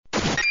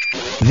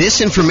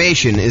This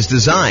information is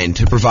designed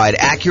to provide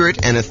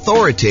accurate and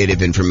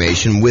authoritative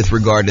information with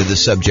regard to the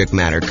subject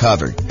matter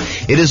covered.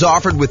 It is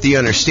offered with the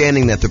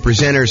understanding that the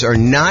presenters are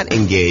not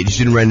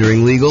engaged in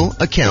rendering legal,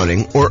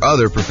 accounting, or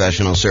other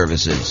professional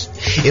services.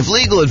 If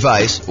legal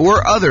advice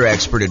or other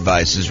expert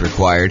advice is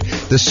required,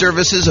 the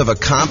services of a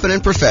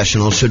competent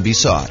professional should be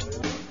sought.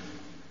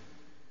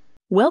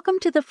 Welcome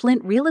to the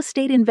Flint Real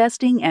Estate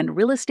Investing and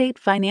Real Estate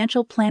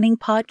Financial Planning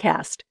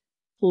Podcast.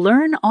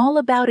 Learn all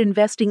about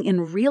investing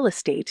in real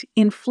estate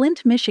in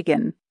Flint,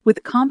 Michigan, with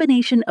a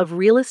combination of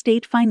real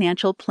estate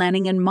financial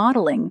planning and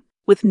modeling,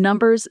 with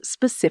numbers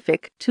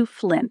specific to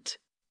Flint,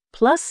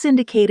 plus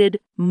syndicated,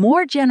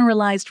 more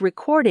generalized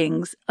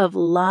recordings of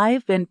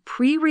live and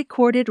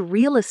pre-recorded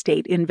real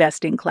estate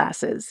investing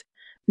classes,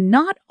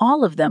 not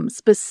all of them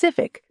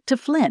specific to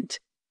Flint.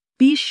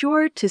 Be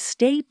sure to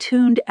stay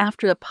tuned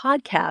after the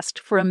podcast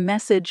for a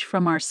message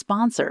from our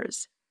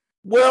sponsors.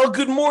 Well,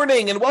 good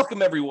morning and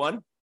welcome,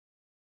 everyone.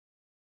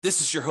 This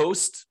is your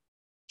host,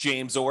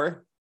 James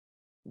Orr,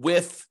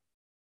 with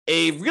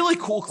a really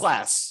cool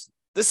class.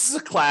 This is a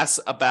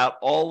class about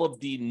all of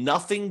the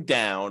nothing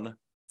down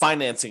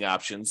financing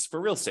options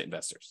for real estate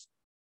investors.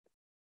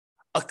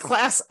 A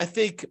class I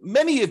think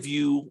many of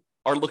you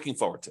are looking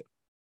forward to.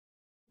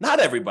 Not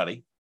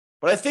everybody,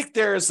 but I think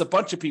there's a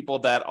bunch of people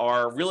that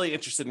are really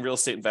interested in real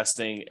estate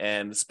investing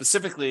and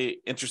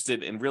specifically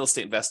interested in real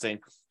estate investing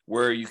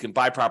where you can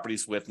buy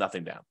properties with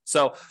nothing down.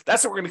 So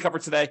that's what we're going to cover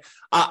today.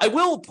 I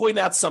will point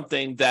out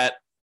something that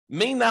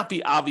may not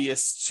be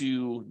obvious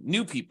to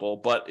new people,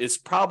 but is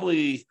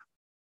probably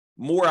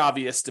more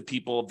obvious to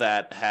people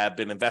that have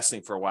been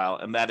investing for a while.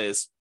 And that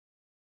is,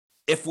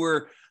 if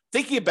we're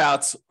thinking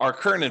about our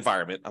current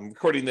environment, I'm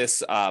recording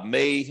this March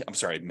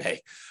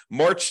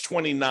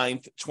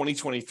 29th,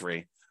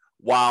 2023,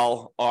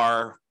 while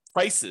our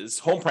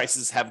home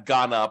prices have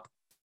gone up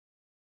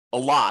a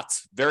lot,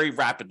 very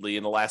rapidly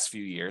in the last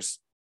few years.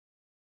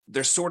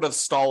 They're sort of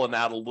stalling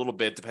out a little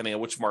bit, depending on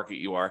which market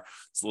you are.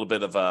 It's a little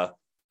bit of a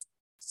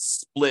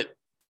split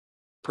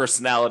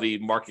personality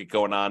market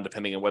going on,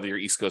 depending on whether you're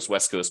East Coast,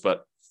 West Coast.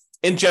 But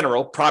in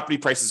general, property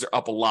prices are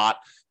up a lot,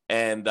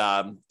 and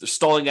they're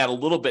stalling out a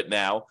little bit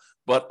now.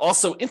 But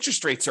also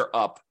interest rates are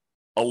up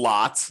a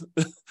lot,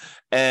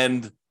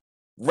 and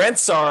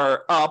rents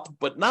are up,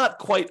 but not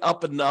quite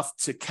up enough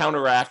to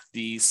counteract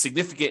the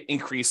significant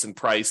increase in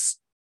price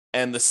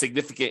and the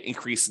significant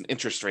increase in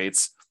interest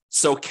rates.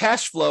 So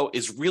cash flow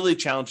is really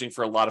challenging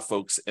for a lot of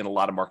folks in a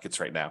lot of markets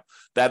right now.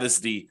 That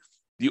is the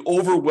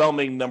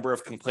overwhelming number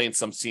of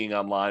complaints I'm seeing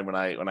online when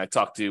I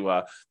talk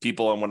to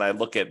people and when I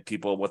look at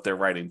people, what they're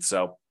writing.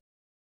 So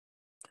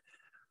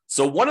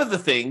one of the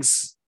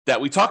things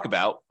that we talk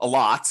about a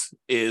lot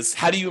is,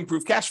 how do you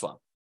improve cash flow?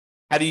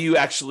 How do you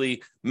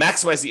actually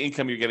maximize the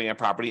income you're getting on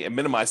property and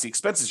minimize the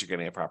expenses you're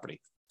getting on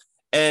property?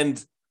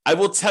 And I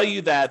will tell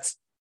you that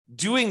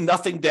doing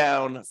nothing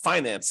down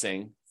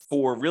financing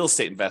for real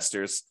estate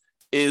investors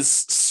is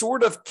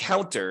sort of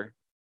counter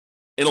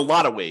in a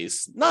lot of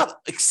ways, not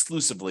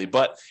exclusively,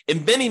 but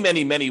in many,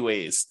 many, many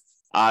ways.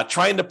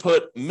 Trying to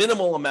put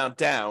minimal amount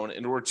down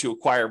in order to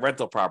acquire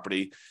rental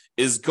property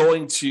is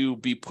going to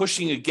be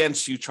pushing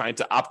against you trying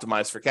to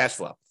optimize for cash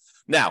flow.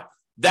 Now,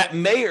 that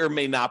may or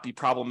may not be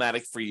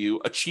problematic for you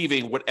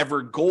achieving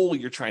whatever goal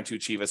you're trying to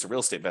achieve as a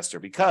real estate investor,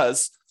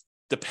 because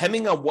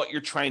depending on what you're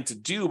trying to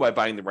do by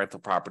buying the rental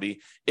property,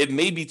 it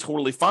may be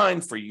totally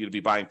fine for you to be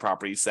buying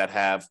properties that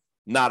have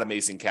not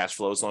amazing cash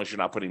flow, as long as you're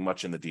not putting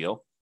much in the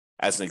deal,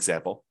 as an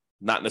example.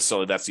 Not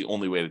necessarily that's the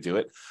only way to do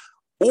it.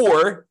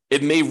 Or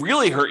it may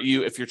really hurt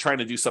you if you're trying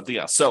to do something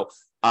else. So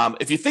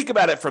if you think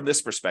about it from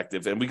this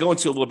perspective, and we go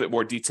into a little bit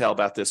more detail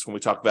about this when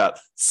we talk about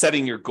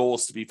setting your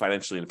goals to be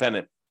financially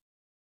independent,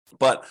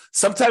 but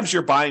sometimes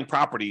you're buying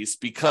properties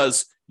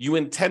because you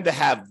intend to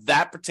have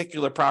that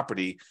particular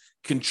property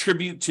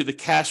contribute to the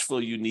cash flow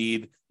you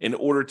need in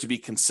order to be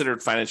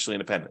considered financially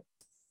independent.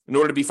 In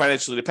order to be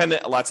financially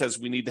independent, a lot of times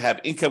we need to have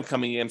income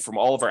coming in from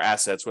all of our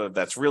assets, whether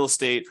that's real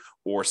estate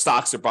or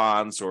stocks or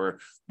bonds or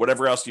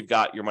whatever else you've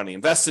got your money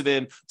invested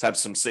in, to have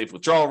some safe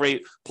withdrawal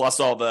rate,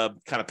 plus all the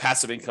kind of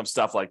passive income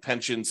stuff like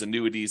pensions,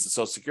 annuities, and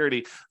Social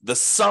Security. The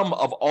sum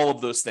of all of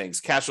those things,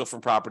 cash flow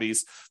from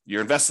properties, your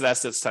invested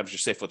assets times your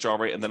safe withdrawal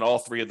rate, and then all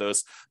three of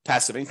those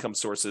passive income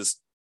sources,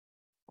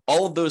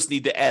 all of those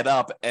need to add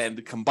up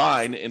and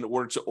combine in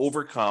order to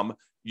overcome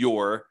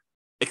your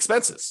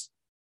expenses.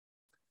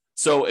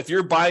 So if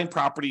you're buying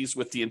properties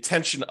with the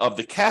intention of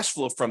the cash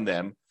flow from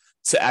them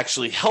to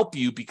actually help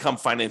you become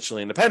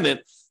financially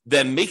independent,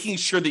 then making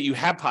sure that you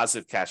have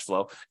positive cash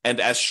flow and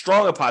as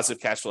strong a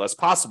positive cash flow as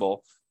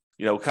possible,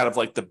 kind of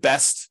like the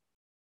best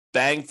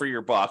bang for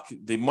your buck,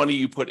 the money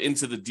you put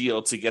into the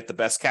deal to get the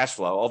best cash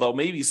flow. Although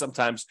maybe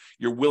sometimes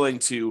you're willing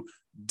to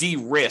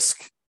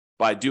de-risk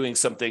by doing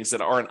some things that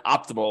aren't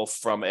optimal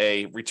from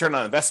a return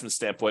on investment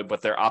standpoint,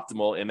 but they're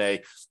optimal in a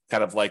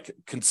kind of like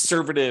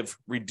conservative,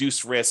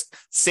 reduced risk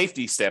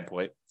safety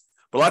standpoint.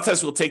 But a lot of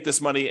times we'll take this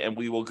money and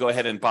we will go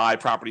ahead and buy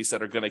properties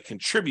that are going to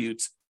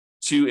contribute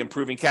to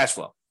improving cash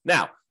flow.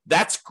 Now,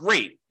 that's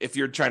great if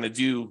you're trying to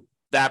do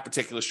that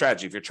particular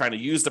strategy, if you're trying to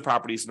use the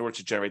properties in order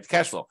to generate the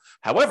cash flow.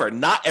 However,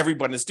 not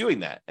everyone is doing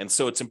that. And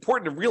so it's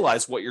important to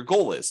realize what your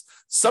goal is.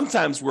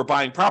 Sometimes we're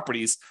buying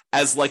properties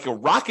as like a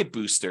rocket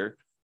booster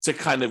to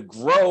kind of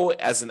grow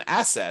as an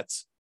asset,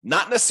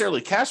 not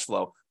necessarily cash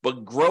flow,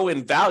 but grow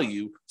in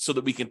value so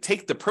that we can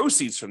take the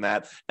proceeds from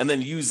that and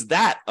then use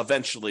that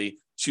eventually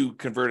to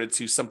convert it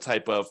to some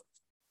type of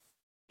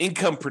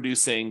income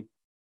producing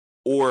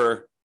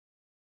or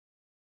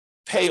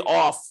pay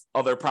off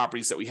other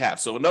properties that we have.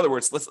 So in other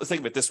words, let's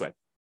think of it this way.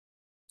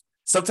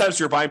 Sometimes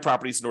you're buying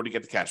properties in order to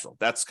get the cash flow.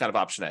 That's kind of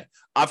option A.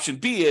 Option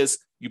B is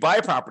you buy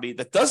a property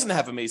that doesn't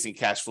have amazing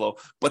cash flow,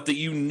 but that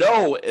you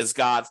know has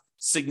got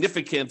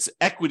significant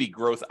equity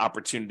growth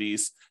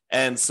opportunities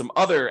and some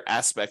other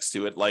aspects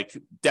to it, like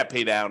debt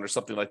pay down or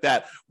something like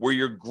that, where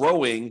you're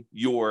growing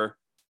your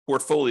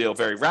portfolio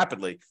very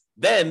rapidly.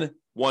 Then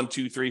 1,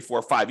 2, 3,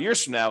 4, 5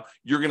 years from now,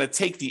 you're going to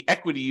take the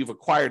equity you've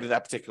acquired in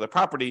that particular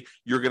property.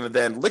 You're going to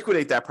then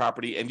liquidate that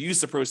property and use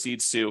the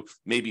proceeds to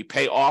maybe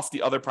pay off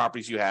the other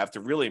properties you have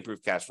to really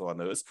improve cash flow on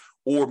those.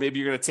 Or maybe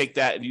you're going to take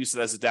that and use it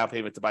as a down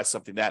payment to buy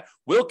something that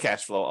will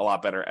cash flow a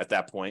lot better at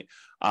that point.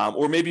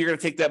 Or maybe you're going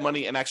to take that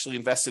money and actually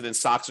invest it in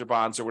stocks or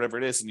bonds or whatever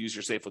it is and use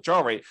your safe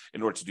withdrawal rate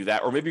in order to do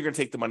that. Or maybe you're going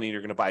to take the money and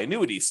you're going to buy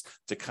annuities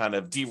to kind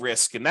of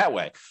de-risk in that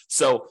way.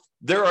 So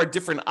there are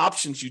different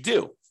options you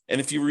do.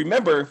 And if you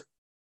remember,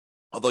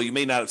 although you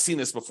may not have seen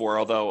this before,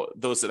 although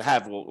those that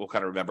have will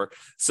kind of remember.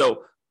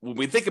 So when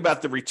we think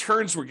about the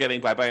returns we're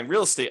getting by buying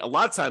real estate, a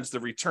lot of times the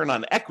return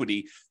on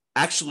equity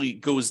actually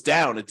goes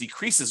down. It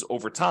decreases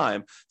over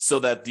time so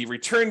that the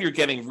return you're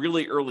getting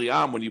really early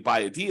on when you buy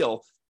a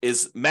deal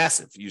is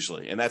massive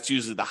usually. And that's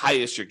usually the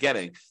highest you're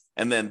getting.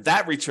 And then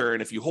that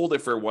return, if you hold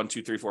it for 1,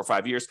 2, 3, 4,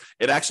 5 years,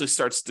 it actually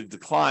starts to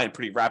decline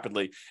pretty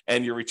rapidly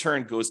and your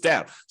return goes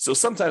down. So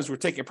sometimes we're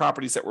taking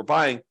properties that we're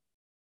buying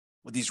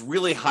with these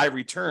really high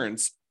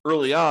returns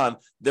early on,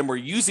 then we're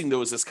using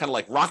those as kind of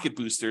like rocket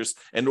boosters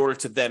in order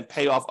to then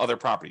pay off other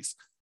properties.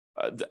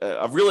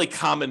 A really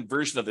common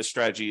version of this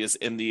strategy is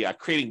in the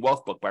Creating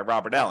Wealth book by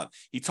Robert Allen.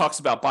 He talks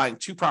about buying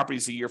 2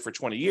 properties a year for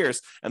 20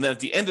 years, and then at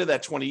the end of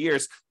that 20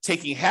 years,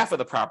 taking half of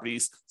the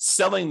properties,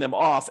 selling them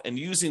off, and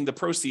using the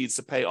proceeds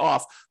to pay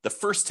off the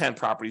first 10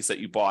 properties that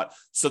you bought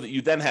so that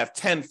you then have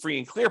 10 free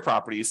and clear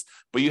properties,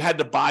 but you had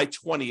to buy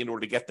 20 in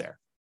order to get there.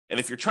 And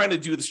if you're trying to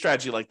do the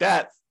strategy like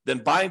that, then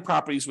buying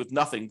properties with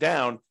nothing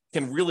down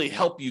can really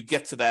help you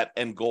get to that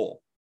end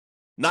goal.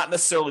 Not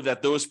necessarily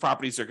that those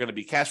properties are going to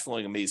be cash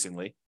flowing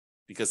amazingly,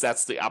 because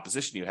that's the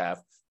opposition you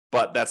have,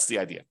 but that's the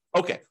idea.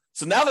 Okay,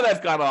 so now that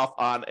I've gone off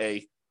on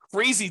a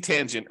crazy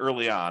tangent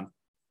early on,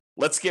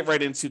 let's get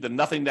right into the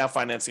nothing down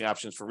financing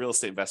options for real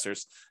estate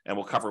investors, and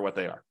we'll cover what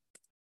they are.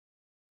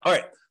 All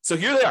right, so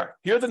here they are.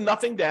 Here are the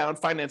nothing down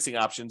financing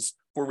options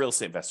for real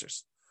estate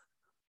investors.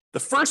 The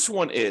first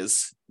one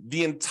is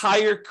the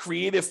entire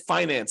creative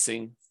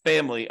financing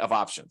family of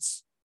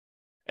options.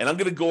 And I'm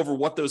going to go over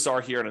what those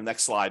are here in the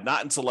next slide,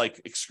 not into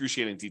like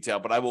excruciating detail,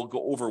 but I will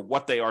go over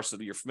what they are so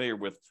that you're familiar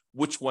with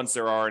which ones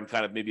there are and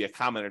kind of maybe a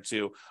comment or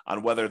two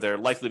on whether they're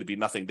likely to be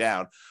nothing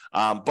down.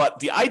 But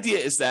the idea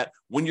is that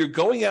when you're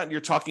going out and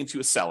you're talking to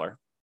a seller,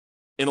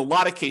 in a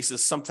lot of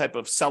cases, some type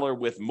of seller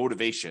with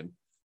motivation,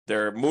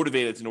 they're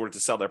motivated in order to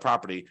sell their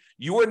property,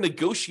 you are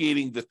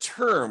negotiating the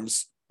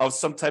terms of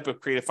some type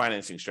of creative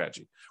financing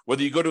strategy.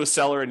 Whether you go to a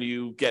seller and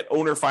you get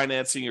owner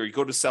financing, or you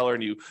go to a seller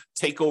and you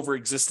take over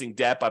existing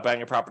debt by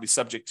buying a property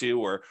subject to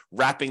or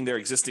wrapping their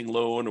existing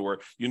loan, or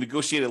you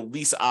negotiate a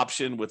lease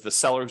option with the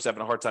seller who's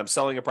having a hard time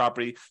selling a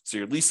property, so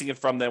you're leasing it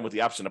from them with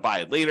the option to buy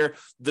it later.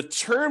 The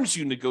terms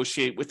you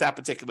negotiate with that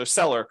particular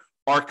seller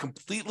are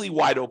completely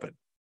wide open.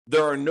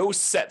 There are no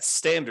set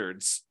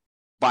standards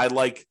by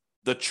like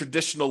the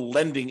traditional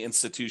lending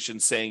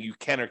institutions saying you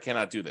can or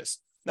cannot do this.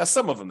 Now,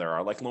 some of them there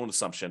are, like loan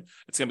assumption.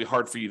 It's going to be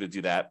hard for you to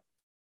do that.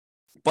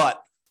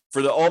 But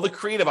for all the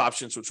creative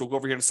options, which we'll go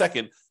over here in a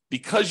second,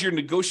 because you're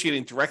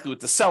negotiating directly with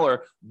the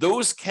seller,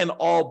 those can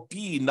all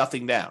be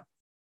nothing down.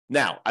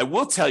 Now, I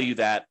will tell you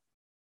that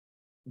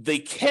they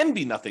can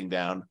be nothing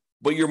down,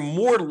 but you're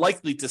more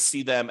likely to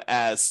see them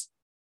as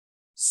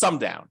some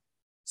down.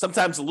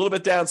 Sometimes a little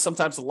bit down,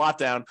 sometimes a lot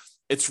down.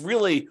 It's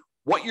really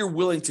what you're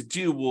willing to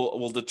do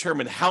will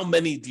determine how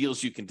many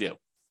deals you can do.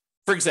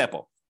 For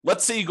example,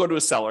 let's say you go to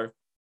a seller,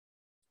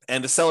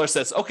 and the seller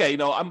says, okay,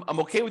 I'm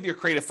okay with your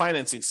creative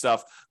financing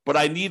stuff, but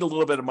I need a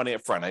little bit of money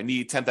up front. I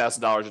need $10,000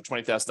 or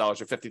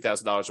 $20,000 or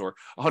 $50,000 or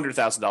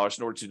 $100,000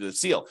 in order to do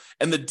this deal.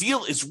 And the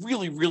deal is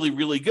really, really,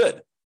 really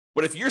good.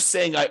 But if you're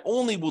saying I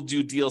only will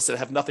do deals that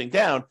have nothing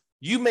down,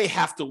 you may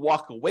have to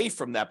walk away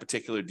from that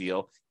particular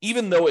deal,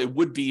 even though it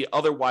would be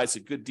otherwise a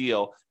good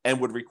deal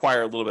and would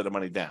require a little bit of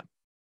money down.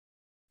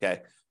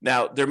 Okay.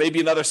 Now, there may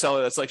be another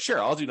seller that's like, sure,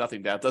 I'll do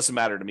nothing down. It doesn't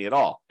matter to me at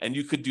all. And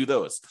you could do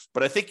those.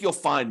 But I think you'll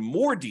find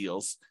more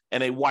deals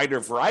and a wider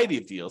variety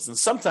of deals. And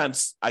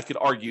sometimes I could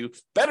argue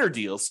better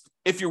deals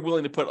if you're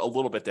willing to put a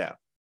little bit down.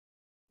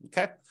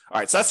 Okay. All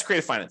right. So that's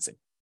creative financing.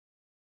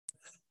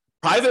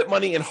 Private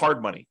money and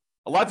hard money.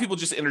 A lot of people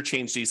just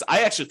interchange these.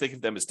 I actually think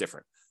of them as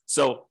different.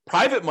 So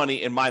private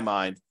money, in my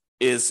mind,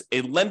 is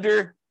a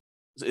lender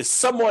is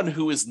someone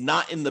who is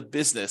not in the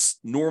business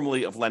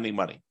normally of lending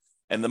money.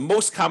 And the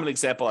most common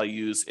example I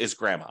use is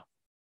grandma.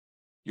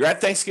 You're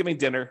at Thanksgiving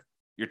dinner.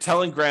 You're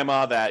telling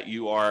grandma that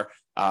you are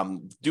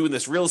doing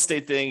this real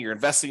estate thing. You're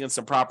investing in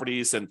some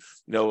properties, and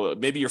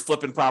maybe you're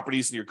flipping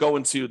properties, and you're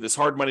going to this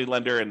hard money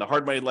lender, and the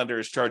hard money lender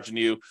is charging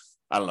you,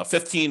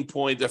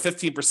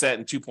 15%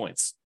 and 2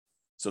 points.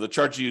 So they're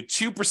charging you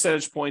 2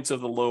 percentage points of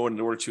the loan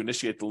in order to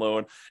initiate the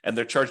loan, and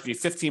they're charging you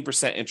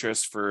 15%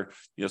 interest for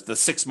the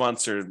 6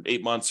 months or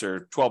 8 months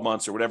or 12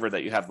 months or whatever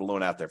that you have the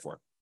loan out there for.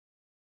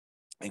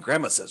 And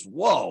grandma says,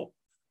 "Whoa,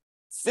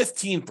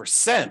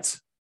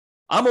 15%.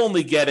 I'm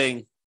only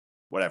getting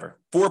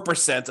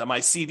 4% on my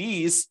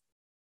CDs.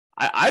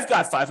 I've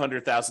got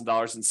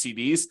 $500,000 in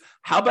CDs.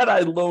 How about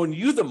I loan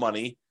you the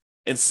money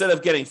instead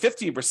of getting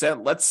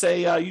 15%? Let's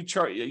say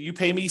you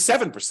pay me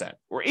 7%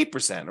 or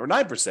 8% or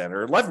 9%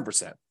 or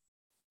 11%.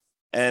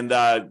 And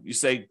you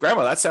say,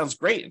 "Grandma, that sounds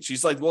great." And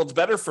she's like, "Well, it's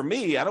better for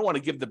me. I don't want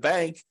to give the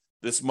bank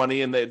this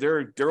money, and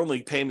they're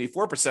only paying me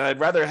 4%. I'd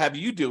rather have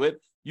you do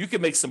it. You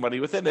can make some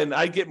money with it, and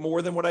I get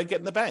more than what I get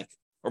in the bank."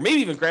 Or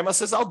maybe even grandma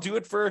says, "I'll do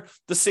it for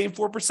the same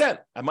 4%.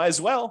 I might as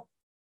well."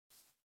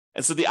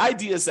 And so the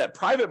idea is that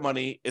private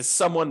money is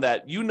someone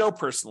that you know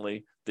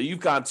personally, that you've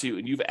gone to,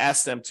 and you've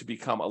asked them to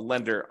become a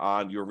lender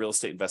on your real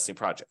estate investing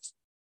projects.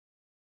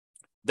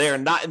 They are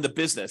not in the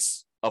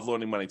business of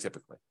loaning money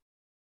typically.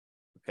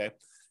 Okay.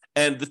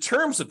 And the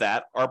terms of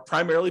that are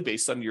primarily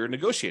based on your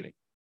negotiating.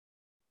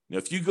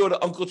 If you go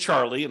to Uncle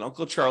Charlie, and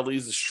Uncle Charlie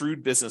is a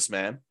shrewd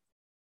businessman,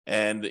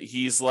 and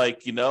he's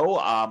like,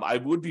 I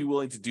would be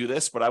willing to do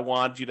this, but I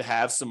want you to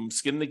have some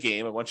skin in the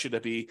game. I want you to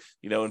be,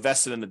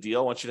 invested in the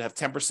deal. I want you to have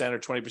 10% or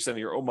 20% of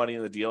your own money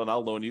in the deal, and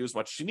I'll loan you as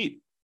much as you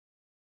need.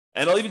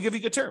 And I'll even give you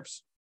good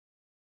terms.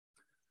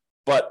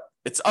 But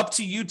it's up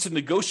to you to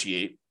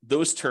negotiate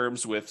those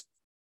terms with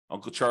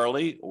Uncle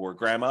Charlie or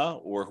grandma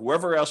or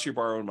whoever else you're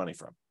borrowing money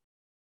from.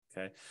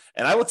 Okay.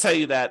 And I will tell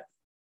you that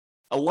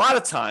a lot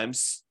of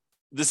times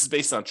this is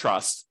based on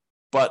trust,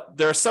 but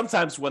there are some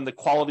times when the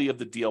quality of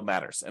the deal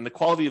matters, and the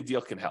quality of deal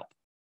can help.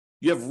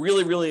 You have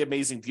really, really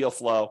amazing deal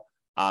flow.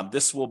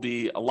 This will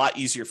be a lot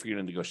easier for you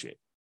to negotiate.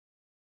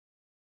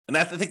 And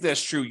I think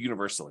that's true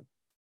universally.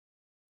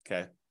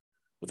 Okay.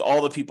 With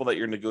all the people that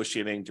you're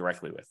negotiating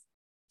directly with.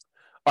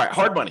 All right,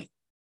 hard money.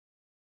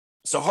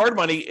 So hard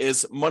money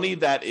is money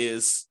that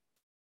is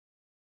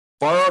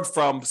borrowed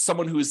from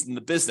someone who is in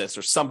the business,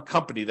 or some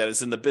company that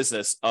is in the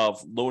business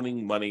of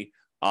loaning money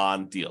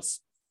on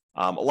deals.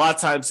 A lot of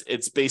times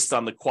it's based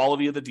on the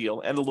quality of the deal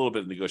and a little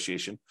bit of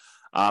negotiation.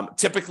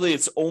 Typically,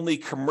 it's only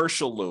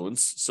commercial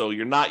loans, so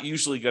you're not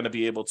usually going to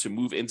be able to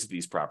move into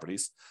these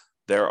properties.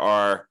 There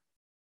are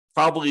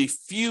probably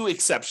few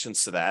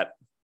exceptions to that,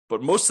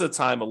 but most of the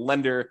time, a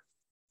lender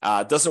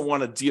doesn't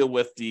want to deal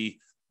with the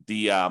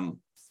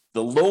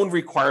loan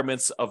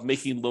requirements of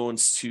making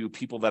loans to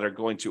people that are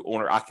going to own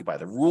or occupy.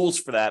 The rules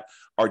for that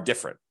are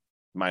different,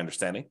 my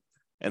understanding,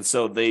 and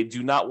so they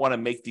do not want to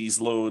make these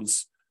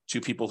loans to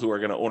people who are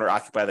going to own or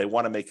occupy. They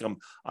want to make them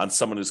on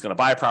someone who's going to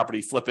buy a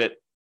property, flip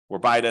it, or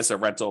buy it as a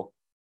rental,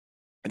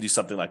 and do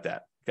something like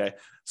that. Okay,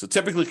 so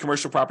typically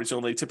commercial properties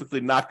only,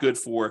 typically not good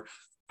for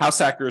house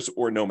hackers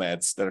or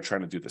nomads that are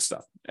trying to do this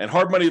stuff. And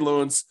hard money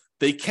loans,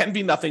 they can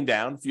be nothing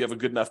down if you have a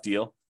good enough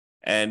deal,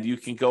 and you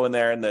can go in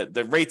there, and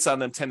the rates on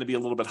them tend to be a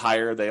little bit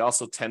higher. They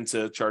also tend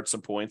to charge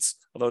some points,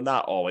 although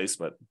not always,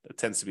 but it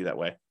tends to be that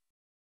way.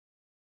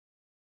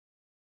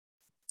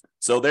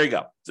 So there you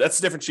go. That's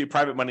the difference between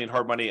private money and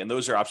hard money, and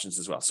those are options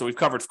as well. So we've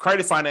covered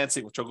credit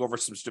financing, which I'll go over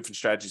some different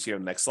strategies here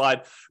in the next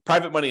slide.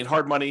 Private money and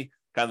hard money,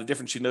 kind of the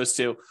difference between those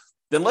two.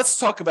 Then let's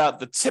talk about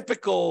the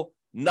typical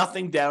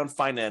nothing down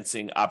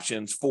financing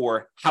options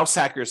for house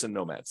hackers and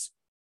nomads.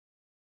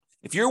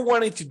 If you're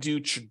wanting to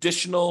do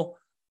traditional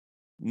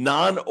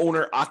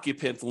non-owner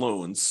occupant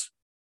loans,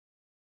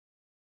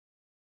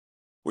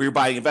 where you're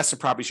buying investment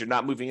properties, you're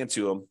not moving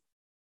into them,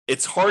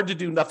 it's hard to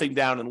do nothing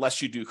down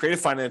unless you do creative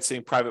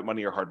financing, private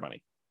money, or hard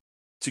money.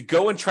 To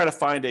go and try to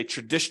find a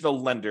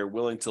traditional lender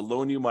willing to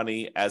loan you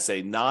money as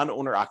a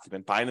non-owner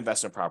occupant, buy an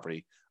investment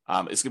property,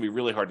 is going to be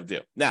really hard to do.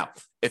 Now,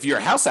 if you're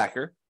a house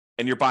hacker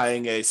and you're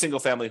buying a single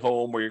family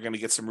home where you're going to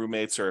get some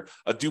roommates, or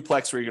a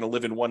duplex where you're going to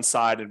live in one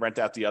side and rent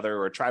out the other,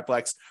 or a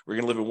triplex where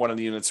you're going to live in one of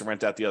the units and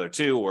rent out the other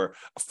two, or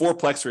a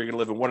fourplex where you're going to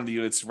live in one of the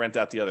units and rent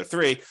out the other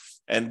three.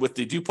 And with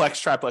the duplex,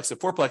 triplex, and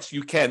fourplex,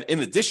 you can, in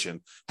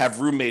addition,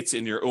 have roommates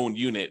in your own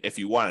unit if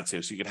you wanted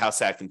to. So you can house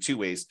hack in two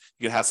ways.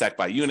 You can house hack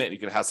by unit, and you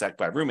can house hack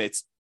by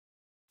roommates.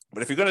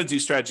 But if you're going to do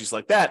strategies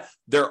like that,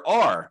 there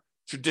are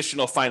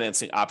traditional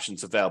financing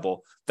options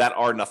available that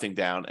are nothing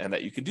down and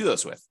that you can do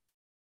those with.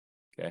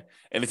 Okay.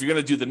 And if you're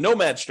going to do the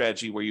nomad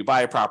strategy, where you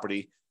buy a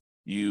property,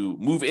 you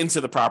move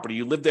into the property,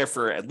 you live there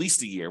for at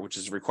least a year, which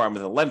is a requirement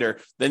of the lender,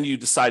 then you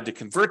decide to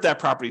convert that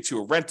property to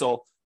a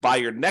rental, buy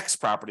your next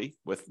property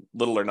with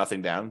little or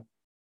nothing down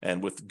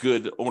and with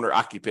good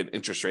owner-occupant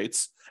interest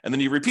rates. And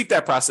then you repeat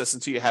that process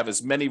until you have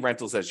as many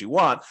rentals as you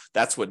want.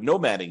 That's what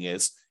nomading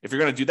is. If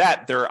you're going to do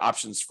that, there are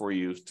options for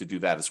you to do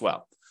that as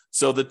well.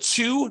 So the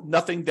two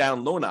nothing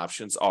down loan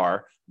options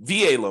are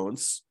VA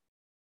loans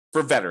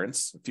For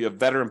veterans, if you have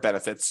veteran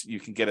benefits, you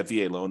can get a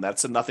VA loan.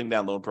 That's a nothing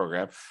down loan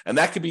program. And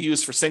that could be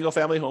used for single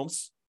family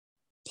homes.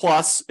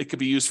 Plus, it could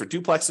be used for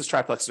duplexes,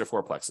 triplexes, or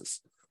fourplexes.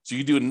 So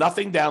you do a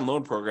nothing down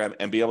loan program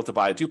and be able to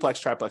buy a duplex,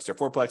 triplex, or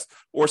fourplex,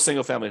 or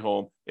single family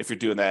home if you're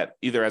doing that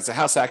either as a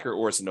house hacker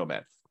or as a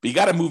nomad. But you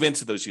got to move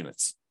into those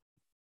units.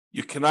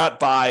 You cannot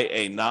buy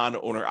a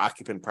non-owner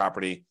occupant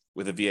property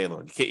with a VA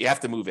loan. You have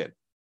to move in.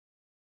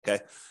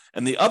 Okay.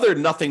 And the other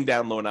nothing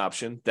down loan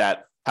option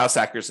that house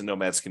hackers and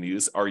nomads can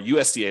use are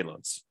USDA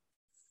loans.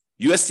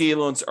 USDA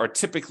loans are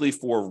typically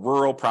for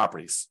rural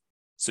properties.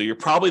 So you're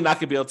probably not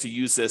going to be able to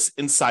use this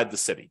inside the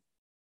city.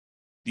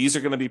 These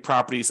are going to be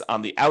properties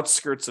on the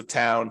outskirts of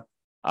town,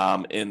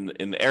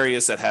 in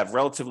areas that have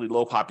relatively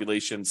low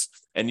populations,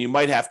 and you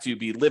might have to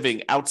be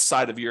living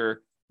outside of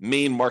your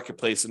main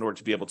marketplace in order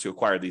to be able to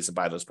acquire these and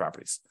buy those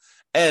properties.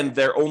 And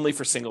they're only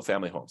for single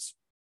family homes.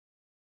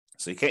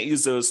 So you can't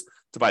use those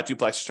to buy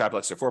duplex,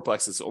 triplex, or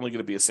fourplex. It's only going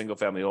to be a single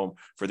family home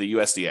for the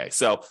USDA.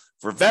 So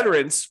for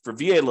veterans, for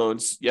VA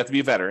loans, you have to be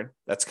a veteran.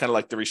 That's kind of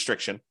like the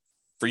restriction.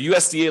 For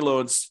USDA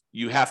loans,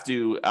 you have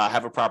to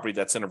have a property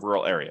that's in a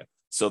rural area.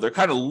 So they're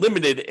kind of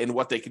limited in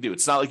what they can do.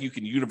 It's not like you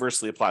can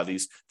universally apply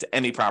these to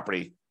any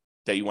property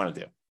that you want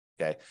to do.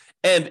 Okay.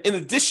 And in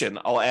addition,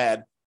 I'll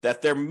add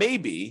that there may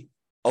be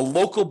a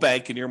local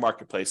bank in your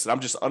marketplace that I'm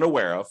just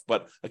unaware of,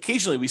 but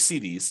occasionally we see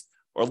these,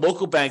 or a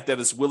local bank that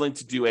is willing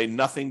to do a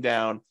nothing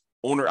down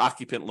owner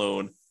occupant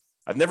loan.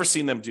 I've never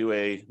seen them do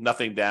a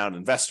nothing down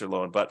investor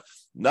loan, but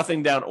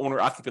nothing down owner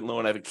occupant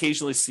loan. I've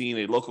occasionally seen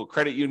a local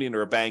credit union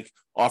or a bank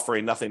offer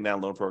a nothing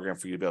down loan program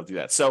for you to be able to do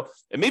that. So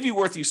it may be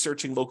worth you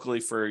searching locally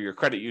for your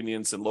credit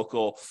unions and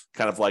local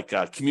kind of like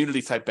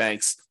community type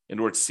banks in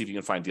order to see if you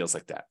can find deals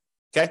like that.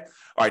 Okay.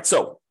 All right.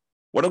 So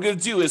what I'm going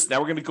to do is now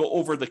we're going to go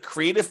over the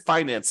creative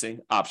financing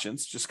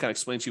options, just kind of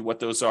explain to you what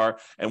those are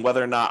and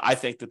whether or not I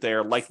think that they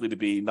are likely to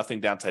be nothing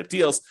down type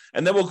deals.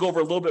 And then we'll go over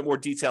a little bit more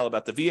detail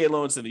about the VA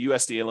loans and the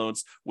USDA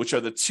loans, which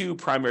are the two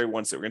primary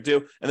ones that we're going to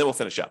do. And then we'll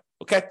finish up.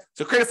 Okay.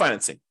 So creative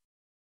financing.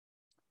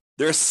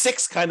 There are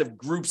 6 kind of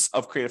groups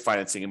of creative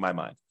financing in my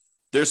mind.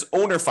 There's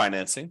owner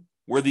financing,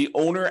 where the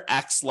owner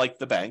acts like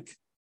the bank.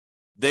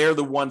 They're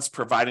the ones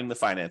providing the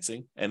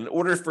financing. And in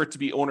order for it to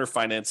be owner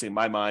financing, in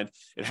my mind,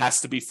 it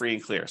has to be free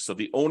and clear. So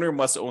the owner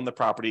must own the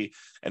property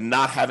and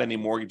not have any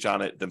mortgage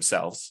on it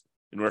themselves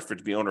in order for it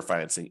to be owner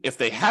financing. If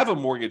they have a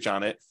mortgage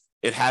on it,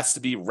 it has to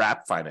be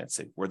wrap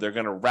financing, where they're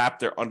going to wrap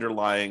their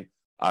underlying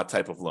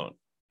type of loan.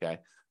 Okay.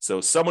 So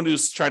someone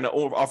who's trying to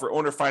offer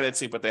owner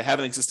financing, but they have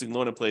an existing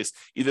loan in place,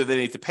 either they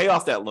need to pay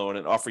off that loan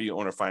and offer you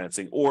owner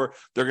financing, or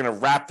they're going to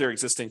wrap their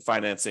existing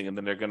financing and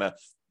then they're going to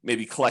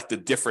maybe collect the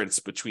difference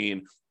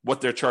between what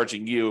they're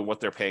charging you and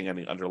what they're paying on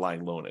the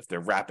underlying loan if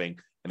they're wrapping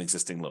an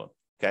existing loan.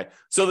 Okay.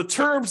 So the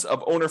terms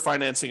of owner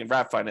financing and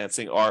wrap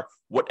financing are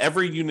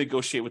whatever you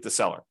negotiate with the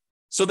seller.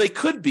 So they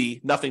could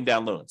be nothing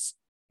down loans.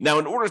 Now,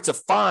 in order to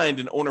find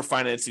an owner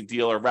financing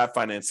deal or wrap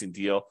financing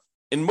deal,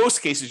 in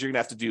most cases, you're going to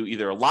have to do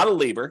either a lot of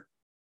labor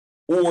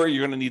or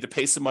you're going to need to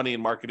pay some money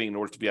in marketing in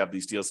order to be able to have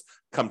these deals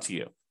come to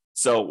you.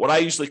 So what I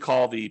usually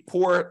call the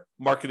poor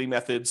marketing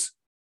methods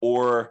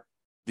or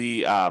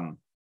the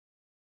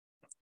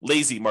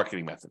lazy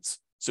marketing methods.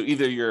 So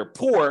either you're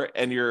poor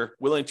and you're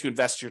willing to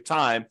invest your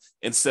time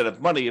instead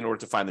of money in order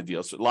to find the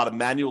deals, so a lot of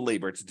manual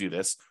labor to do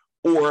this,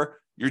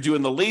 or you're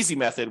doing the lazy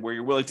method where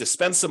you're willing to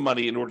spend some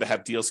money in order to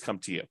have deals come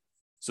to you.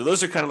 So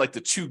those are kind of like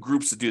the two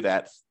groups to do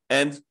that.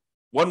 And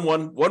one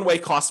way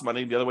costs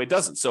money, the other way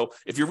doesn't. So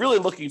if you're really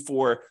looking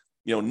for,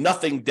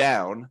 nothing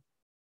down,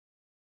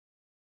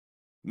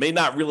 may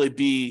not really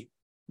be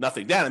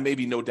nothing down. It may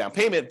be no down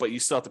payment, but you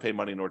still have to pay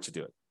money in order to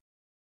do it.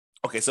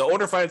 Okay, so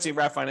owner financing,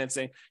 wrap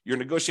financing, you're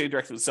negotiating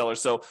directly with the seller.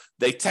 So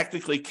they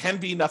technically can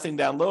be nothing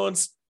down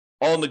loans,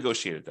 all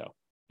negotiated though.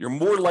 You're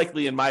more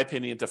likely, in my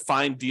opinion, to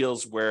find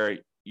deals where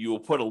you will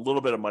put a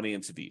little bit of money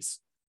into these.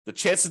 The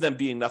chance of them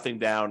being nothing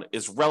down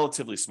is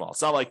relatively small.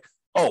 It's not like,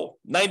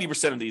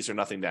 90% of these are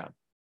nothing down.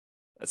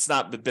 That's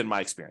not been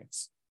my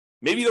experience.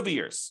 Maybe it'll be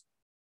yours.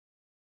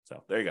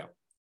 So there you go. All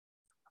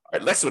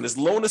right, next one is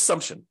loan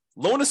assumption.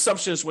 Loan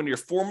assumption is when you're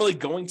formally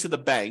going to the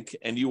bank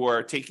and you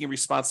are taking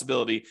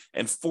responsibility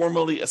and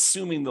formally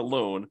assuming the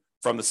loan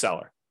from the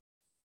seller.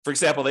 For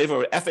example, they have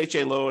an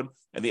FHA loan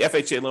and the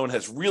FHA loan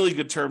has really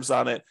good terms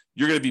on it.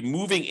 You're going to be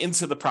moving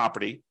into the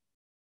property.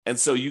 And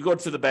so you go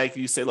to the bank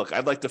and you say, look,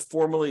 I'd like to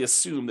formally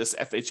assume this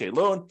FHA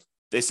loan.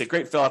 They say,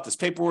 great, fill out this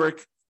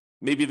paperwork.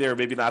 Maybe there,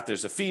 maybe not.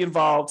 There's a fee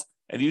involved.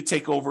 And you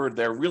take over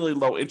their really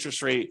low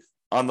interest rate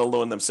on the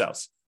loan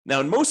themselves. Now,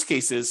 in most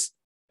cases,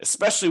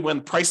 especially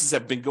when prices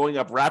have been going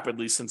up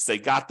rapidly since they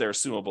got their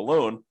assumable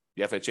loan,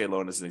 the FHA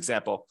loan is an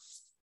example,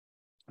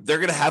 they're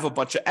going to have a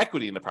bunch of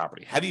equity in the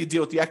property. How do you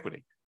deal with the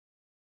equity?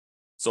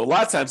 So a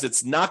lot of times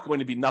it's not going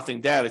to be nothing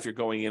down if you're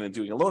going in and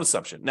doing a loan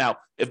assumption. Now,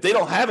 if they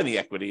don't have any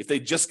equity, if they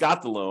just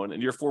got the loan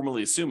and you're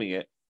formally assuming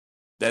it,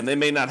 then they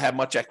may not have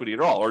much equity at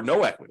all or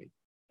no equity.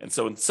 And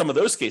so in some of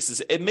those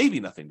cases, it may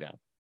be nothing down.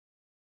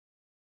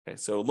 Okay,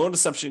 so loan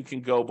assumption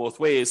can go both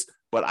ways,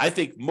 but I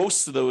think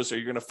most of those are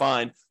you're going to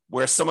find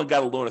where someone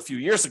got a loan a few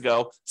years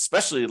ago,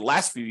 especially the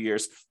last few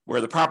years,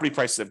 where the property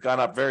prices have gone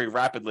up very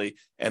rapidly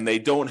and they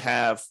don't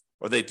have,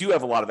 or they do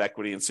have a lot of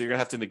equity. And so you're going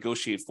to have to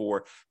negotiate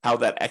for how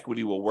that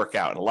equity will work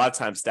out. And a lot of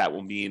times that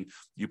will mean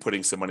you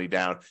putting some money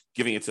down,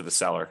 giving it to the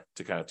seller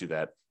to kind of do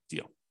that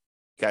deal.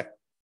 Okay.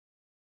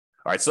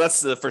 All right. So that's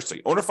the first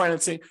thing: owner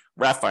financing,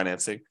 RAF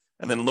financing,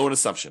 and then loan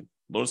assumption.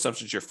 Loan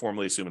assumption is you're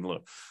formally assuming the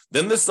loan.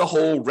 Then there's the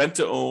whole rent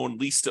to own,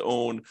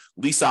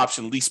 lease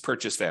option, lease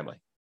purchase family,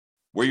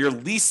 where you're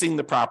leasing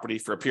the property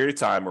for a period of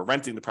time or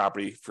renting the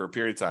property for a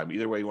period of time,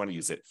 either way you want to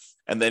use it.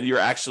 And then you're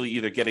actually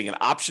either getting an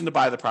option to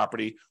buy the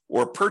property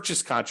or a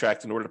purchase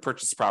contract in order to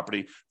purchase the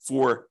property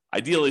for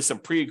ideally some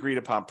pre-agreed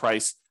upon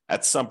price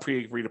at some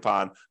pre-agreed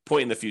upon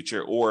point in the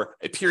future, or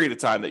a period of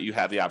time that you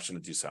have the option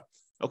to do so.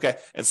 Okay.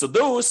 And so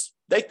those,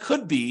 they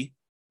could be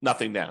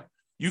nothing down.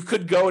 You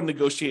could go and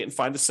negotiate and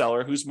find a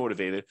seller who's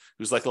motivated,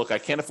 who's like, look, I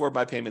can't afford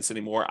my payments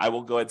anymore. I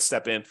will go ahead and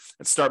step in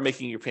and start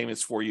making your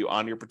payments for you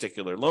on your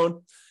particular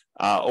loan.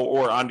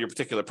 Or on your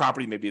particular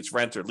property, maybe it's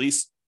rent or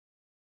lease.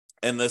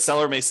 And the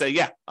seller may say,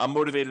 yeah, I'm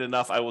motivated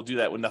enough. I will do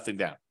that with nothing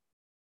down.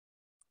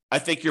 I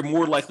think you're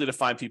more likely to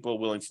find people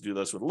willing to do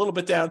those with a little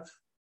bit down,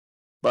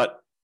 but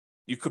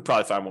you could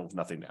probably find one with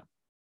nothing down.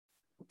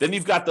 Then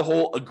you've got the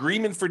whole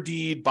agreement for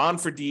deed, bond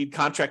for deed,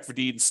 contract for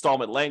deed,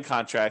 installment land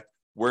contract,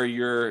 where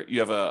you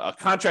have a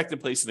contract in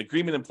place, an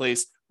agreement in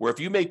place, where if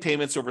you make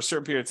payments over a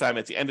certain period of time,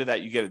 at the end of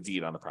that, you get a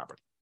deed on the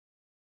property.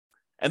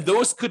 And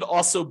those could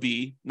also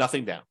be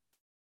nothing down.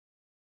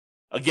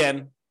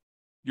 Again,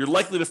 you're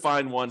likely to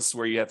find ones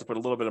where you have to put a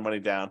little bit of money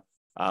down,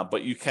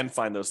 but you can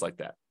find those like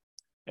that.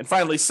 And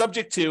finally,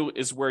 subject to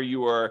is where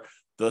you are,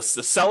 the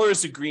seller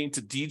is agreeing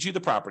to deed you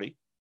the property,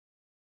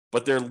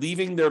 but they're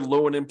leaving their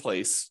loan in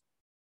place,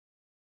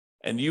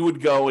 and you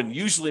would go and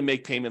usually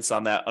make payments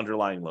on that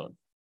underlying loan.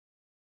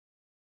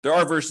 There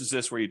are versions of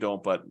this where you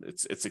don't, but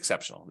it's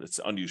exceptional.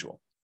 It's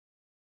unusual.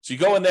 So you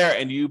go in there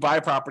and you buy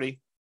a property,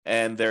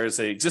 and there's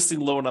an existing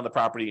loan on the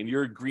property, and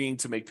you're agreeing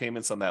to make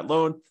payments on that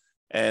loan.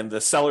 And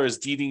the seller is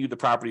deeding you the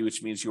property,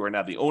 which means you are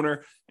now the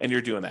owner, and you're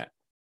doing that.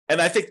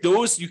 And I think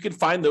those, you can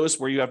find those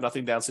where you have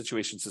nothing down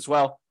situations as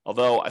well.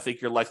 Although I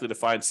think you're likely to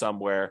find some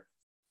where,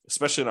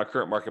 especially in our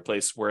current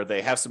marketplace, where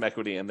they have some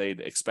equity and they'd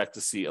expect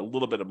to see a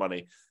little bit of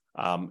money.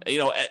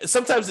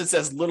 Sometimes it's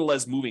as little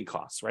as moving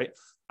costs, right?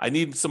 I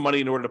need some money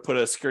in order to put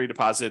a security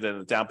deposit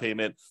and a down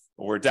payment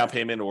or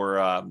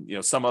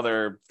some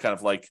other kind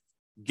of like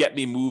get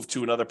me moved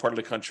to another part of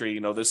the country.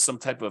 There's some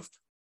type of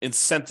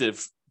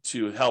incentive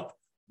to help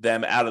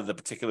them out of the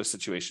particular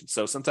situation.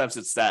 So sometimes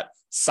it's that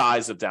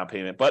size of down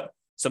payment, but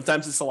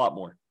sometimes it's a lot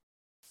more,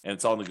 and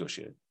it's all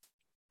negotiated.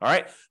 All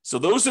right. So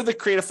those are the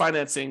creative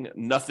financing,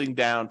 nothing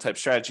down type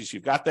strategies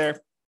you've got there.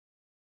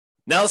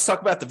 Now let's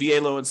talk about the VA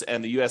loans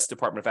and the U.S.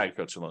 Department of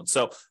Agriculture loans.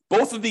 So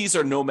both of these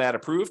are Nomad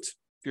approved.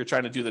 If you're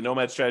trying to do the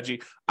Nomad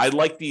strategy, I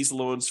like these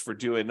loans for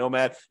doing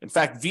Nomad. In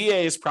fact,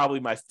 VA is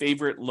probably my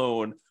favorite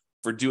loan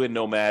for doing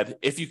Nomad,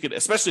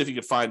 especially if you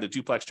could find a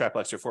duplex,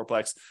 triplex, or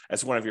fourplex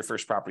as one of your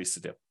first properties to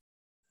do.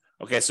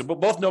 Okay, so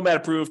both Nomad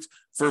approved.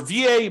 For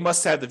VA, you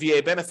must have the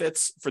VA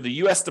benefits. For the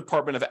U.S.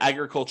 Department of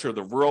Agriculture,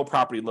 the rural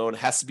property loan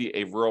has to be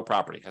a rural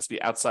property, has to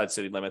be outside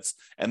city limits.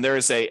 And there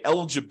is a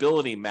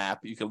eligibility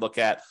map you can look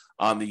at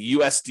on the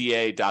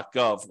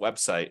USDA.gov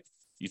website.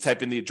 You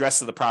type in the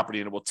address of the property,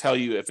 and it will tell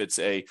you if it's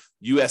a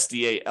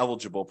USDA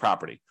eligible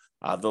property.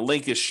 The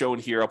link is shown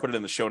here. I'll put it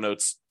in the show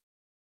notes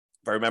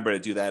if I remember to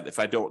do that. If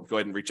I don't, go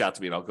ahead and reach out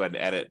to me, and I'll go ahead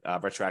and edit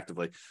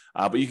retroactively.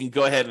 But you can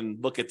go ahead and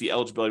look at the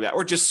eligibility map,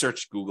 or just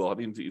search Google. I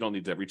mean, you don't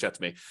need to reach out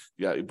to me.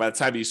 Yeah, by the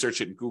time you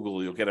search it in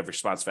Google, you'll get a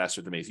response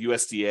faster than me. It's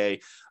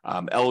USDA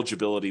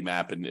eligibility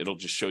map, and it'll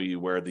just show you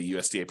where the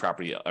USDA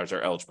property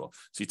are eligible.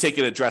 So you take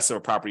an address of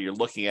a property you're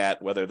looking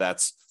at, whether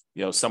that's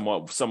some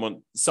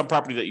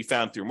property that you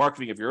found through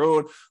marketing of your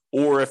own,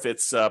 or if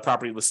it's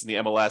property listed in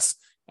the MLS.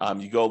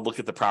 You go look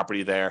at the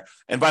property there.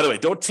 And by the way,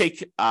 don't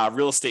take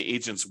real estate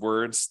agents'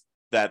 words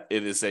that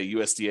it is a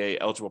USDA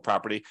eligible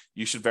property.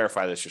 You should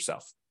verify this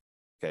yourself.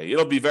 Okay,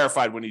 it'll be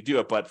verified when you do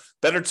it, but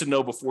better to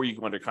know before you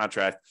go under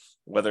contract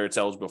whether it's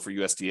eligible for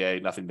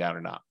USDA, nothing down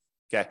or not.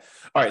 Okay,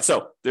 all right.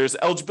 So there's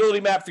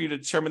eligibility map for you to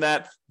determine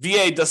that.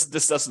 VA this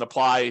doesn't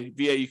apply.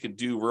 VA, you can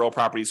do rural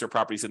properties or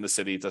properties in the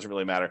city. It doesn't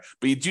really matter,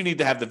 but you do need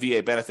to have the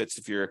VA benefits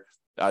if you're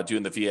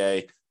doing the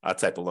VA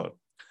type of loan.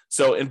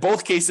 So in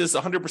both cases,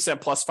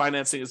 100% plus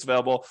financing is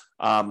available.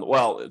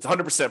 It's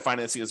 100%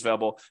 financing is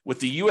available. With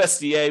the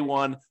USDA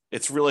one,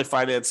 it's really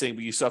financing,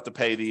 but you still have to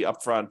pay the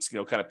upfront,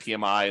 kind of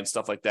PMI and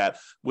stuff like that.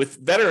 With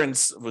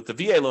veterans, with the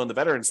VA loan, the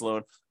veterans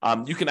loan,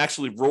 you can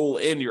actually roll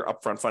in your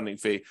upfront funding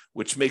fee,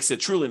 which makes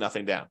it truly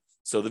nothing down.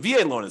 So the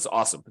VA loan is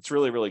awesome. It's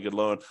really, really good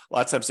loan. A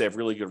lot of times they have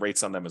really good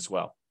rates on them as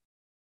well.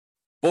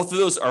 Both of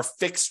those are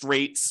fixed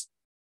rates.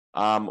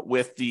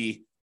 With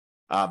the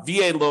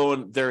VA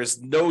loan, there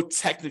is no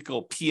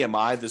technical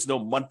PMI. There's no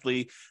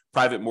monthly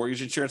private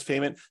mortgage insurance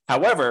payment.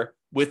 However,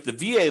 With the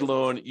VA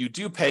loan, you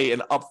do pay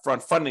an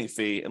upfront funding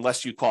fee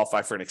unless you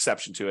qualify for an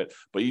exception to it,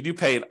 but you do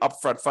pay an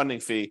upfront funding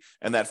fee,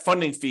 and that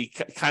funding fee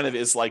kind of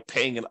is like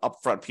paying an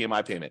upfront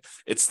PMI payment.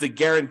 It's the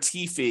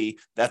guarantee fee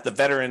that the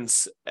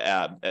Veterans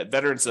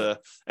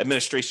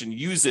Administration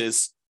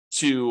uses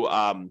to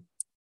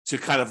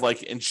kind of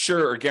like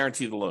insure or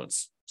guarantee the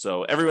loans.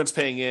 So everyone's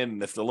paying in,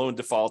 and if the loan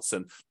defaults,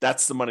 and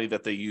that's the money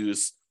that they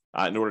use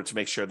in order to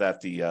make sure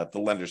that the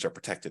lenders are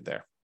protected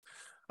there.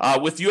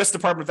 With U.S.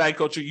 Department of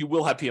Agriculture, you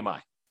will have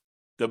PMI.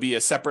 There'll be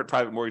a separate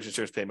private mortgage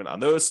insurance payment on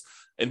those.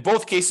 In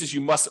both cases, you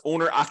must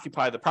own or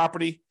occupy the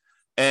property.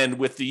 And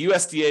with the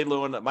USDA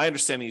loan, my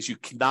understanding is you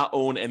cannot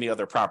own any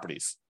other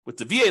properties. With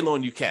the VA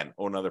loan, you can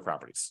own other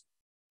properties.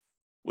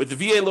 With the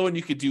VA loan,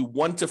 you could do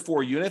 1 to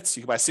 4 units.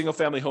 You can buy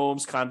single-family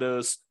homes,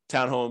 condos,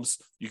 townhomes.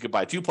 You could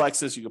buy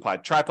duplexes. You could buy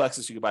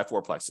triplexes. You could buy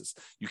fourplexes.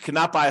 You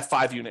cannot buy a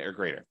 5-unit or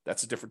greater.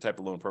 That's a different type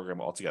of loan program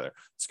altogether.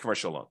 It's a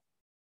commercial loan.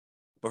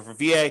 But for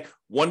VA,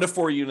 1 to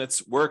 4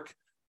 units work.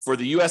 For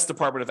the U.S.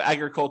 Department of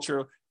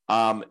Agriculture,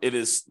 it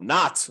is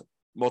not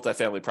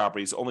multifamily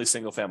properties, only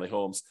single-family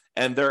homes.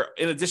 And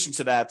in addition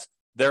to that,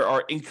 there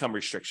are income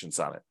restrictions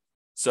on it.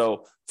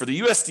 So for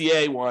the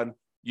USDA one,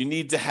 you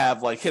need to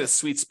have hit a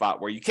sweet spot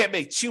where you can't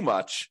make too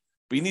much,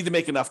 but you need to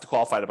make enough to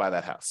qualify to buy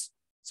that house.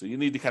 So you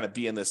need to kind of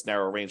be in this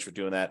narrow range for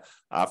doing that.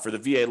 For the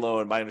VA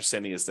loan, my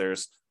understanding is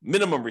there's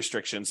minimum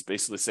restrictions,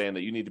 basically saying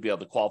that you need to be able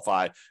to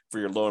qualify for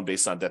your loan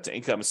based on debt to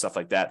income and stuff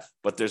like that.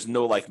 But there's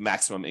no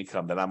maximum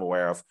income that I'm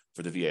aware of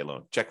for the VA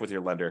loan. Check with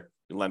your lender.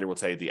 Your lender will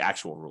tell you the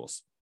actual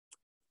rules.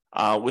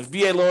 With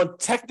VA loan,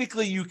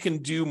 technically you can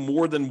do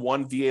more than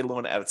one VA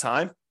loan at a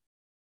time.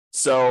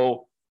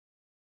 So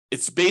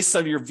it's based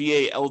on your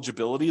VA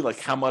eligibility, like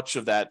how much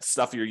of that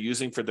stuff you're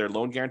using for their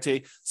loan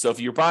guarantee. So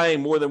if you're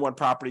buying more than one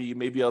property, you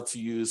may be able to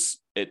use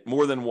it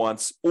more than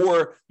once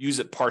or use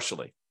it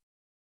partially.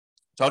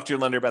 Talk to your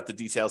lender about the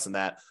details in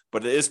that,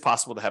 but it is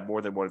possible to have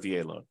more than one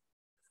VA loan.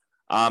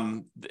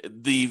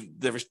 The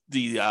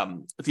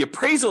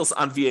appraisals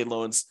on VA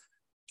loans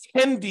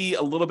can be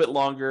a little bit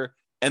longer,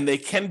 and they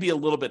can be a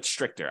little bit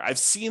stricter. I've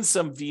seen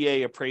some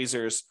VA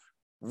appraisers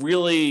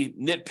really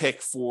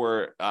nitpick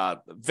for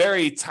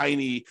very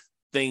tiny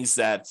things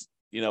that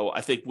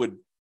I think would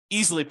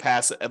easily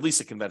pass at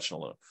least a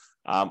conventional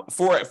loan.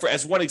 For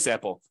as one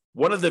example,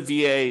 one of the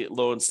VA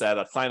loans that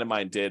a client of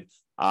mine did,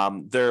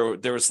 there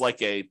was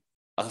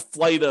a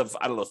flight of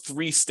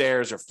 3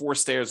 stairs or 4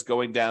 stairs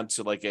going down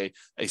to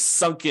a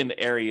sunken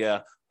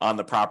area on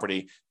the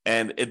property,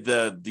 and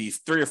the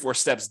 3 or 4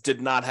 steps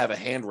did not have a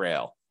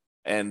handrail,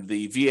 and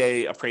the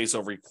VA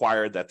appraisal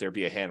required that there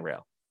be a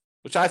handrail,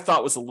 which I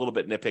thought was a little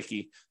bit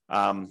nitpicky,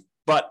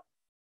 but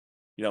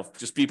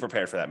just be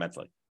prepared for that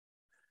mentally.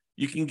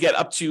 You can get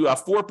up to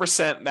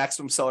 4%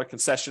 maximum seller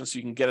concession, so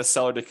you can get a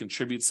seller to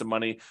contribute some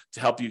money to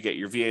help you get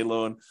your VA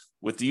loan.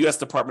 With the U.S.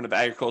 Department of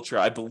Agriculture,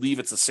 I believe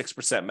it's a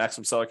 6%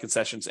 maximum seller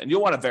concessions, and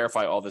you'll want to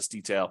verify all this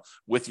detail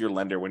with your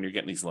lender when you're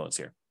getting these loans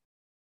here.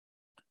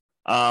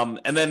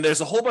 And then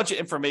there's a whole bunch of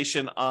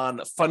information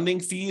on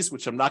funding fees,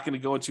 which I'm not going to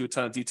go into a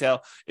ton of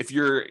detail. If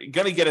you're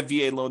going to get a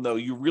VA loan, though,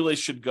 you really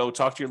should go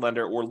talk to your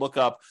lender or look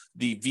up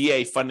the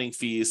VA funding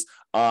fees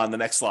on the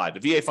next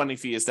slide. The VA funding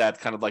fee is that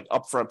kind of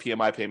upfront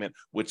PMI payment,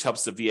 which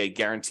helps the VA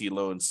guarantee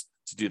loans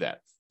to do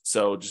that.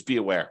 So just be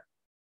aware.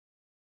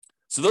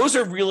 So those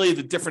are really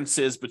the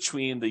differences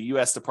between the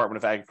U.S. Department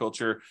of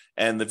Agriculture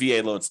and the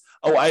VA loans.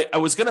 Oh, I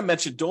was going to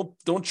mention,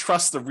 don't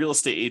trust the real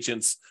estate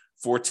agents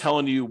for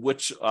telling you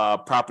which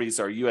properties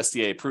are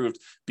USDA approved,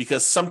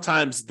 because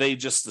sometimes they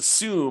just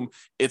assume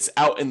it's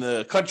out in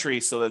the country,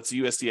 so that's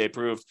USDA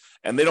approved,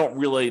 and they don't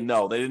really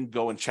know. They didn't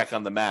go and check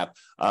on the map.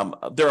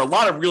 There are a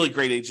lot of really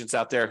great agents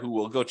out there who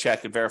will go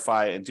check and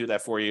verify and do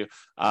that for you.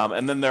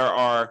 And then there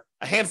are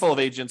a handful of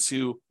agents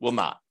who will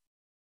not.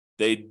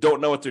 They don't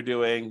know what they're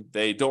doing.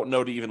 They don't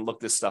know to even look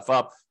this stuff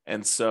up.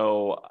 And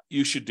so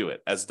you should do it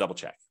as a double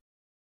check.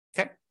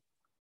 Okay.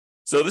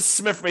 So this is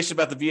some information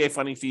about the VA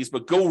funding fees,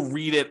 but go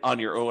read it on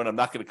your own. I'm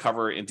not going to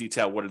cover in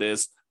detail what it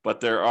is, but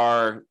there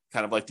are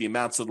kind of the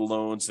amounts of the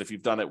loans, if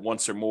you've done it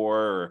once or more,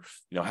 or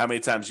how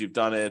many times you've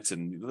done it.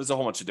 And there's a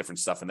whole bunch of different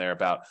stuff in there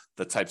about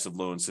the types of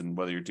loans and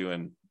whether you're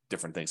doing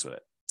different things with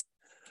it.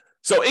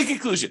 So in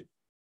conclusion,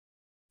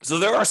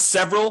 there are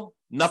several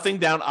nothing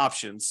down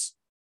options,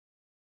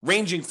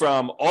 ranging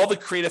from all the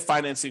creative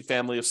financing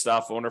family of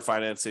stuff, owner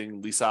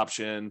financing, lease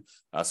option,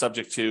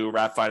 subject to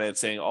wrap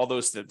financing, all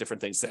those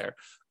different things there,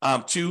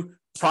 to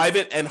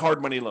private and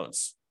hard money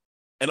loans.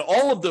 And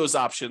all of those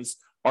options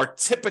are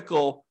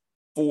typical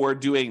for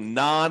doing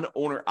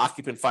non-owner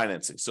occupant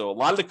financing. So a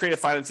lot of the creative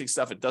financing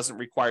stuff, it doesn't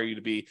require you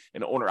to be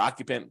an owner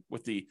occupant,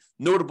 with the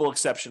notable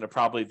exception of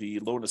probably the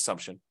loan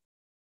assumption,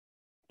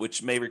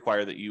 which may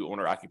require that you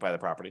owner occupy the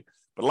property.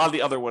 But a lot of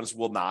the other ones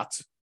will not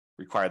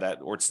require that,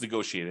 or it's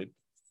negotiated.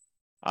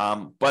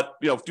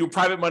 But doing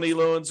private money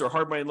loans or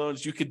hard money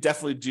loans, you could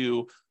definitely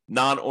do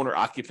non-owner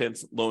occupant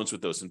loans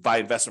with those and buy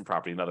investment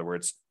property. In other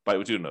words, by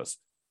doing those.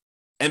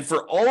 And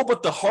for all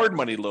but the hard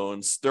money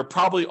loans, there are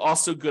probably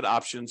also good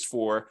options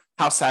for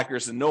house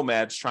hackers and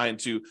nomads trying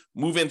to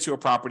move into a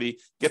property,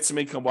 get some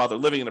income while they're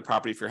living in the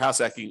property if you're house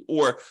hacking,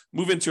 or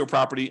move into a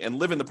property and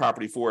live in the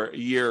property for a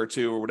year or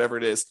two or whatever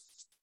it is,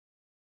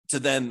 to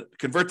then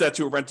convert that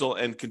to a rental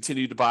and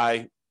continue to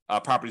buy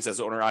properties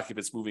as owner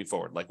occupants moving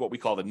forward, like what we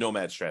call the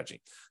nomad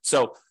strategy.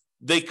 So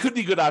they could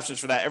be good options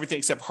for that, everything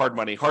except hard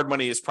money. Hard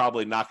money is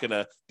probably not going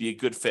to be a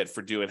good fit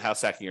for doing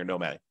house hacking or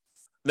nomading.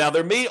 Now,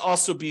 there may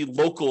also be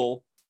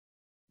local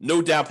no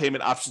down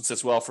payment options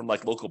as well from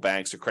like local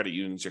banks or credit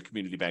unions or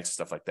community banks and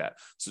stuff like that.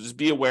 So just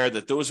be aware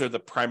that those are the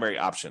primary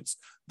options.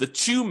 The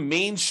two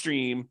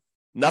mainstream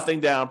nothing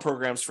down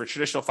programs for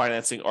traditional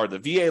financing are the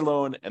VA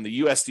loan and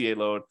the USDA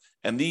loan.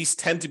 And these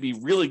tend to be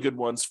really good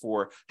ones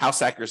for house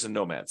hackers and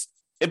nomads.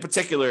 In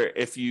particular,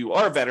 if you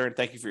are a veteran,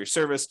 thank you for your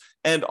service.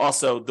 And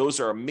also,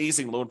 those are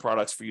amazing loan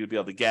products for you to be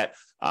able to get,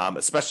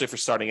 especially for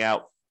starting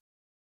out.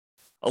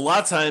 A lot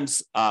of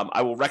times,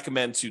 I will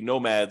recommend to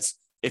nomads,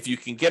 if you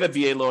can get a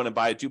VA loan and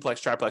buy a duplex,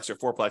 triplex, or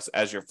fourplex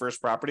as your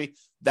first property,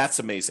 that's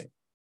amazing.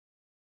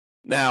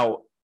 Now,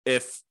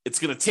 if it's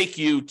going to take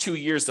you 2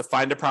 years to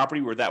find a property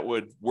where that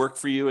would work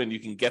for you and you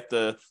can get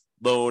the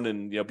loan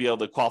and be able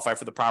to qualify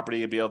for the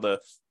property and be able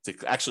to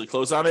actually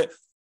close on it,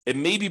 it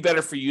may be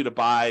better for you to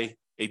buy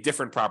a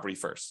different property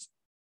first.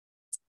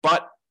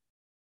 But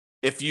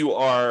if you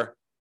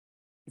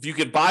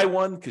could buy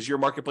one because your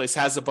marketplace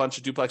has a bunch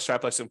of duplex,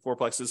 triplex, and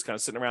fourplexes kind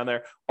of sitting around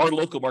there, our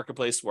local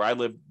marketplace where I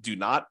live do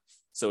not.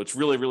 So it's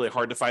really, really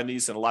hard to find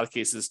these. In a lot of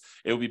cases,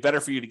 it would be better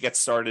for you to get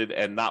started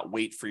and not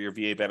wait for your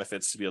VA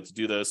benefits to be able to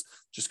do those.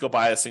 Just go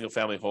buy a single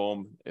family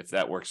home if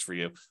that works for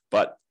you.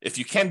 But if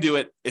you can do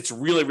it, it's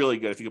really, really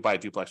good if you could buy a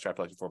duplex,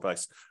 triplex, and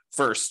fourplex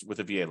first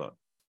with a VA loan.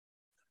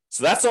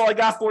 So that's all I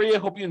got for you.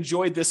 Hope you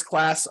enjoyed this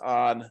class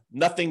on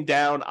nothing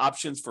down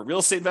options for real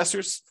estate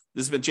investors.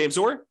 This has been James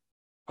Orr.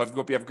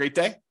 Hope you have a great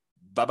day.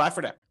 Bye-bye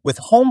for now. With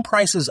home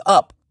prices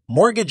up,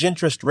 mortgage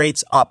interest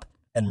rates up,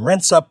 and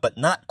rents up but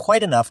not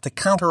quite enough to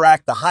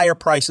counteract the higher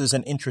prices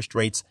and interest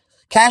rates,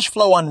 cash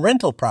flow on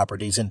rental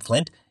properties in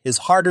Flint is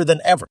harder than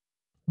ever.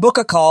 Book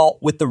a call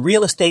with the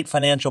Real Estate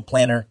Financial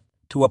Planner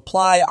to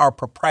apply our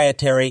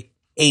proprietary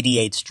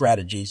 88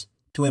 strategies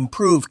to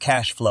improve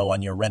cash flow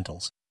on your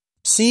rentals.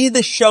 See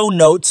the show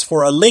notes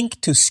for a link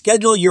to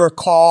schedule your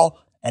call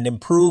and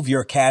improve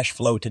your cash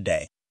flow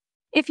today.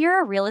 If you're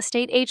a real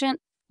estate agent,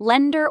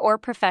 lender, or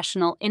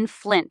professional in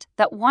Flint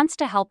that wants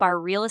to help our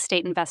real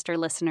estate investor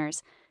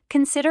listeners,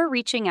 consider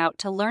reaching out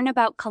to learn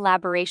about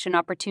collaboration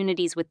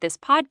opportunities with this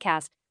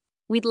podcast.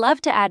 We'd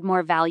love to add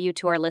more value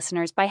to our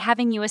listeners by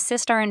having you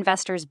assist our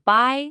investors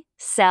buy,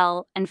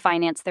 sell, and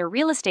finance their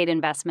real estate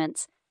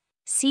investments.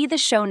 See the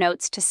show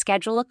notes to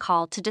schedule a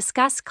call to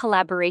discuss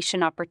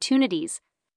collaboration opportunities.